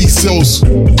waves of these cells.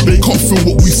 They can't feel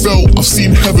what we felt. I've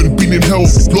seen heaven, been in hell.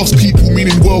 Lost people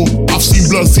meaning well. I've seen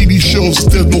blood, seen these shells.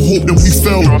 There's no hope, then we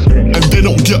fell. And they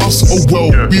don't get us, oh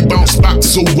well. We bounce back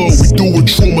so well. We deal with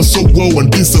trauma so well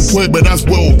and disappointment as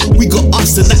well. We got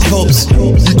us and that helps.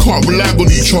 We can't rely on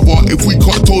each other if we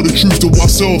can't tell the truth to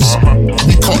ourselves.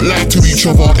 We can't lie to each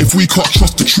other if we can't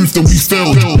trust the truth, then we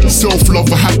failed.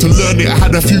 Self-love, I had to learn it. I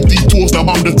had a few detours, now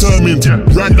I'm determined.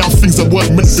 Ran down things that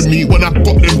weren't meant for me. When I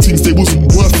got them things, they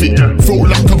wasn't worth it. Felt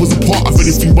like I was a part of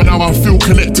anything, but now I feel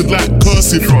connected like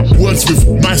cursive. Words with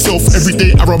myself every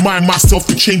day, I remind myself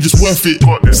the change is worth it.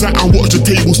 Sat and watch the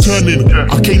tables turning.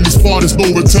 I came this far, there's no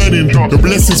returning. The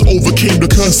blessings overcame the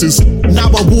curses. Now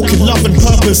I walk in love and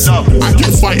purpose. I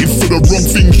get fighting for the wrong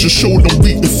things, just show them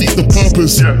weak, defeat the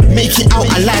purpose. Make it out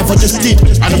alive, I just did.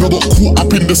 I never got caught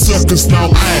up in the circus, now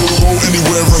I go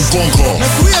anywhere and conquer. Now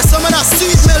we hear some of that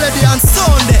sweet melody and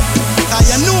sound there. And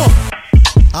you know,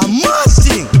 a mad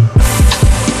thing.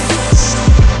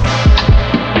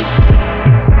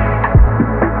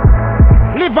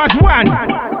 Live as one.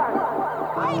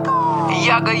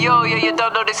 Yaga yo, yeah, you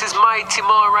don't know this is Mighty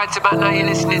More right about now. You're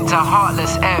listening to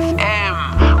Heartless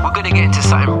FM. We're gonna get into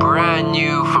something brand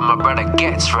new from my brother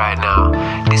Ghetts right now.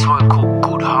 This one called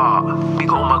Good Heart. We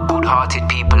got all my good-hearted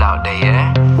people out there,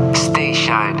 yeah? Stay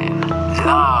shining.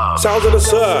 Love. Sounds of the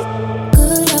surf.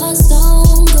 Good hearts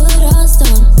don't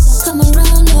come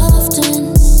around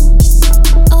often.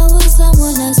 Always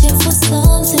someone else here for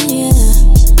something, yeah.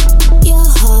 Your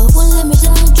heart won't let me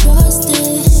down, trust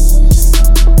it.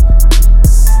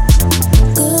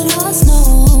 Good hearts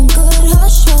know, good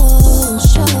hearts show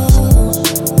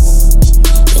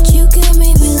that you can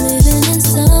maybe living in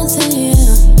something,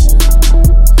 yeah.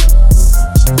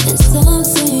 In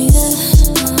something, yeah.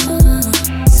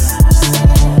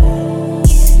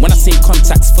 When I say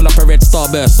contacts full up a red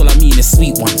starburst, all I mean is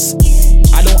sweet ones.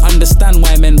 I don't understand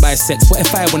why men buy sex. What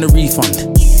if I want a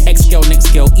refund? X-girl,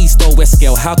 next girl, east or west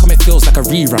girl. How come it feels like a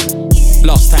rerun?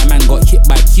 Last time man got hit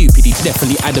by Cupid, he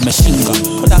definitely had a machine gun.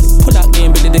 Put that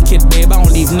game, Billy the Kid, babe. I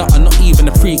don't leave nothing, not even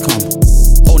a pre-com.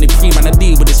 Only pre-man I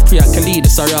deal with is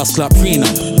pre-Khalidus or else like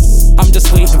prenup. I'm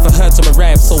just waiting for her to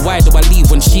arrive, so why do I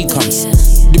leave when she comes?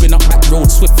 Doing up back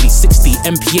road swiftly, 60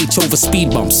 mph over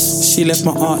speed bumps. She left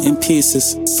my art in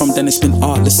pieces, from then it's been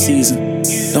artless season.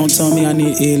 Don't tell me I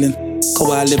need healing, cause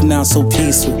where I live now so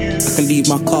peaceful. I can leave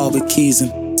my car with keys in.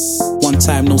 One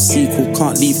time, no sequel,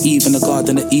 can't leave even the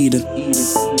Garden of Eden.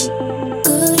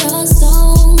 Good hearts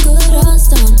don't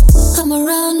come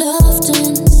around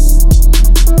often.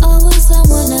 Always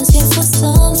someone else here for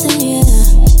something, yeah.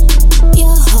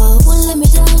 Your heart won't let me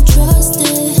down, trust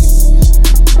it.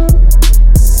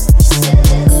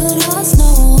 Good hearts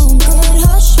know, good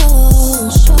hearts show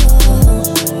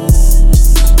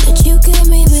that you can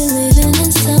maybe living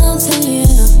in something,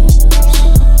 yeah.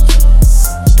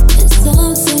 In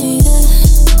something, yeah.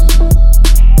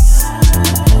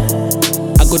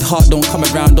 A good heart don't come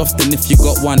around often. If you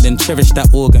got one, then cherish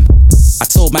that organ. I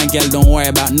told my gal, don't worry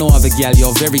about no other gal,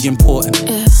 you're very important.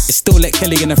 It's still let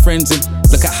Kelly and her friends in.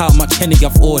 Look at how much Henny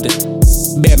I've ordered.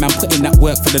 Bear man put in that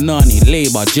work for the Nani,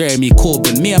 Labour, Jeremy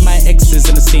Corbyn. Me and my exes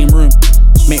in the same room.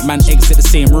 Make man exit the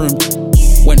same room.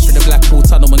 Went through the Blackpool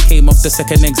tunnel and came off the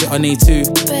second exit on A2.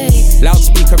 Babe.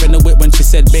 Loudspeaker in the whip when she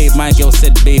said babe, my girl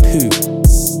said babe who?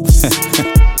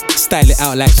 Style it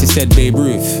out like she said Babe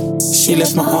Ruth. She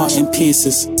left my heart in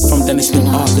pieces, from then it's been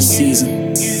artless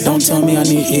season. Don't tell me I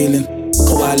need healing,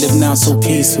 cause where I live now so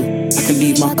peaceful. I can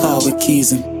leave my car with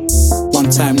keys in. One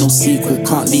time, no sequel,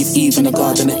 can't leave even the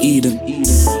Garden of Eden.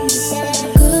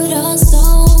 Good hearts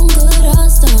don't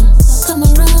come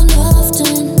around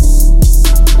often.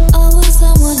 Always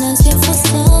someone else here for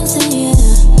something,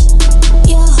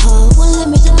 yeah. Your heart won't let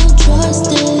me down,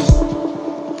 trust it.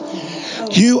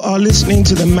 You are listening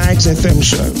to the Magz FM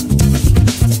show.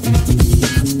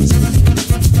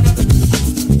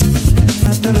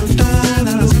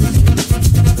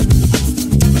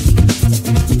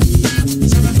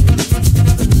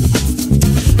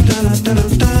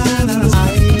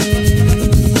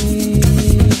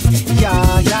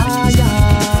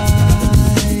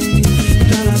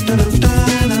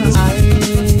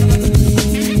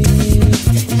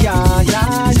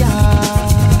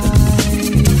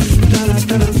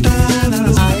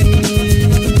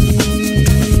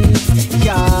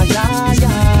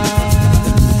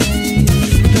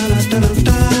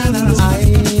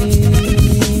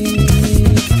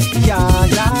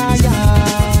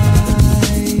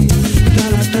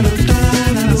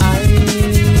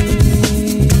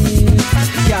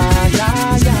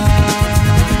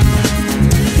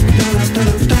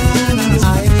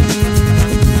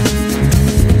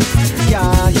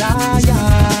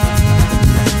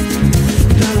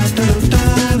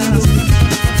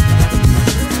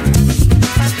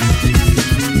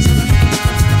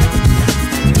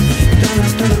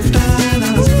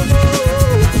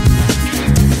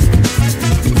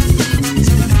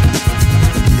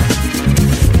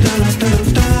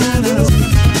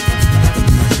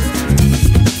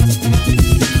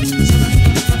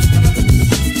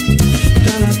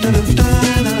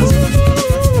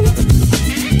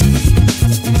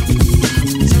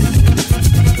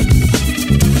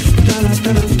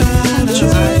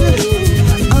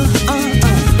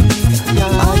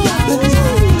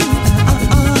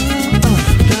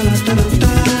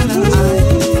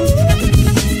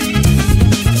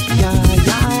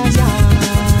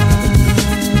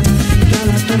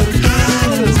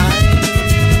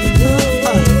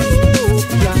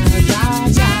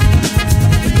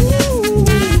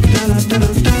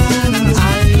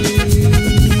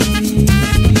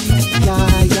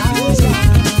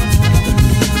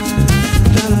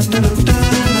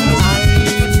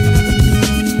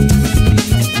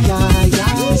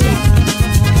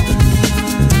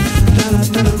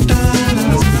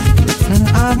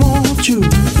 want you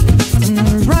in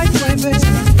the right way, baby.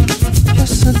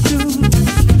 Yes, I do.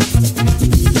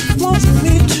 Want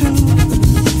me to,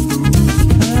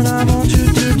 and I want you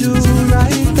to do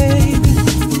right, baby.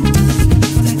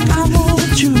 Like I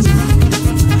want you.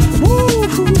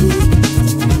 Woo-hoo.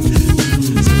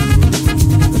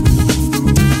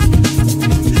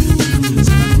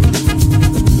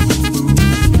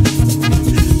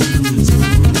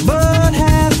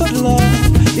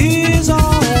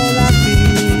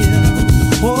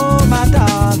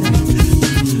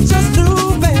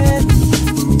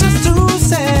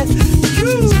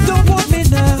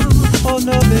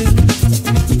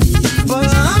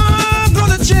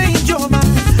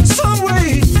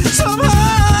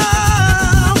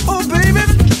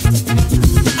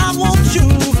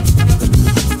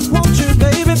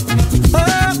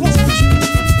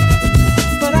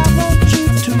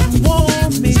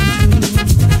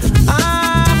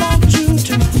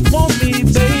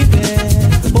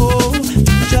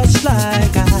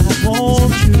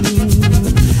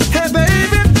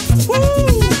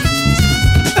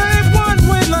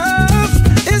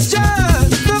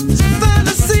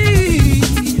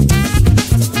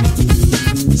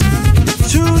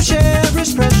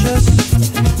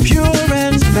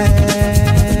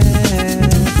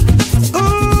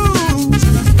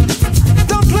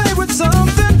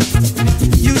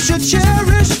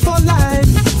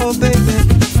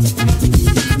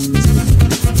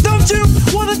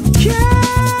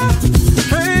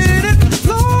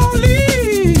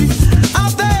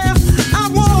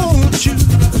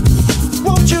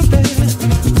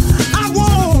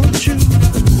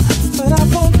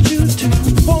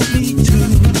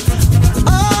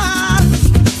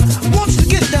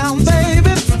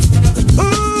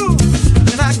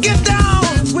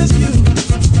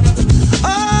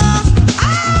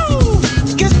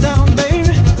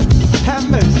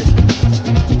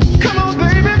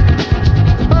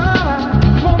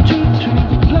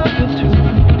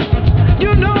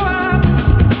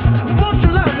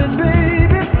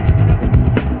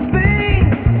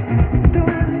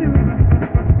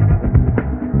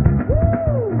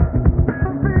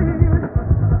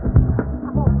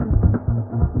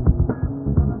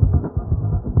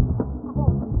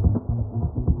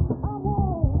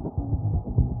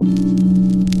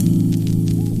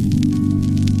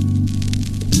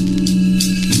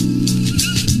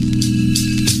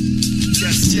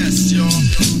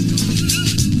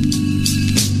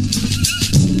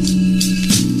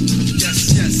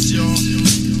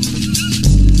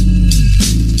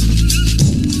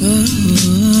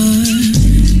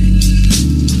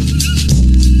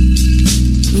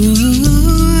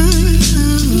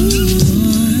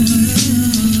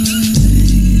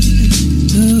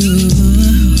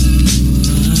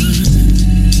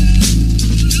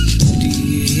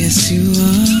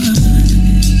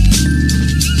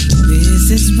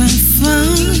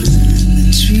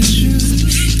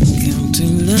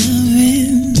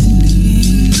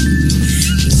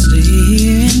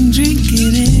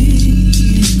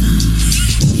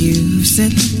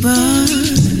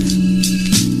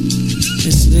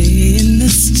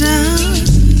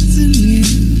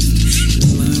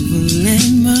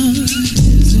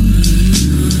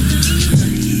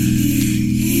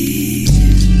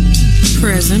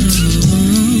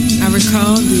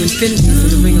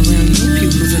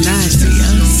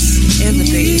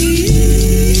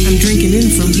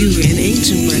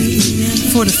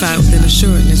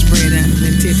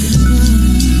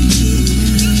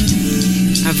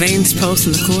 Veins pulse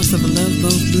in the course of a love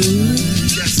both blue.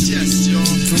 Yes, yes, y'all.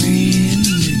 Brand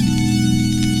new.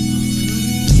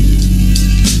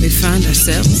 We find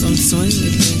ourselves on soil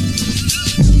again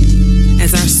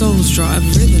as our souls draw up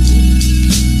rhythm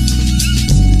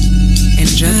and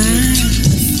judgment.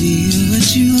 I feel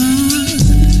what you are.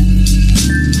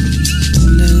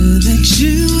 Know that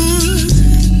you are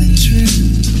the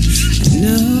truth. I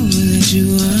know that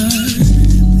you are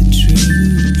the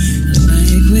truth. I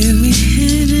like where we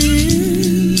headed.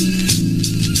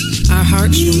 Our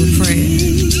hearts from a prayer,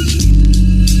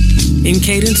 in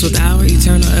cadence with our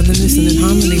eternal otherness and in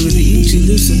harmony with each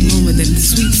elusive moment that the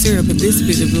sweet syrup of this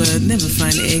bitter blood never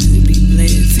find an exit, be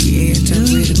bled, see air, turn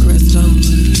away the crust on.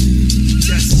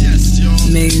 Yes, yes, y'all.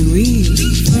 May we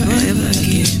live forever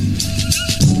again,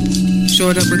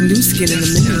 shored up with new skin in the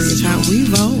memory of how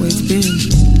we've always been,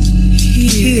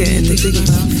 here in the thick of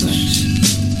our flesh,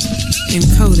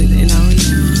 encoded in our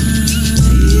love.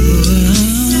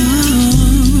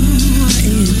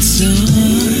 It's our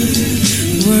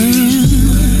world,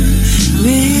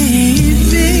 baby,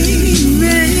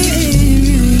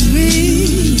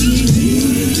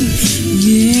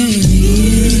 yeah.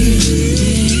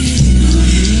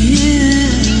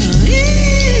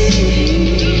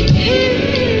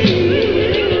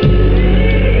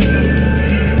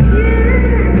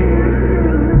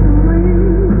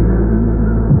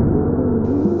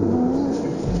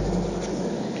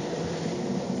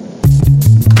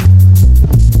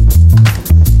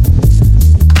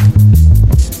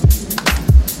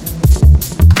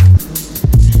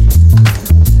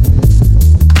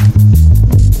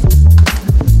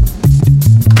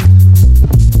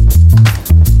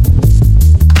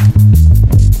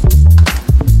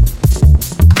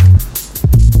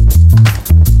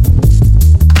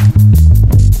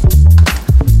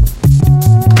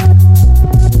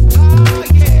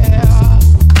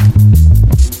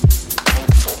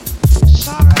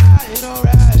 It don't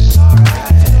rest.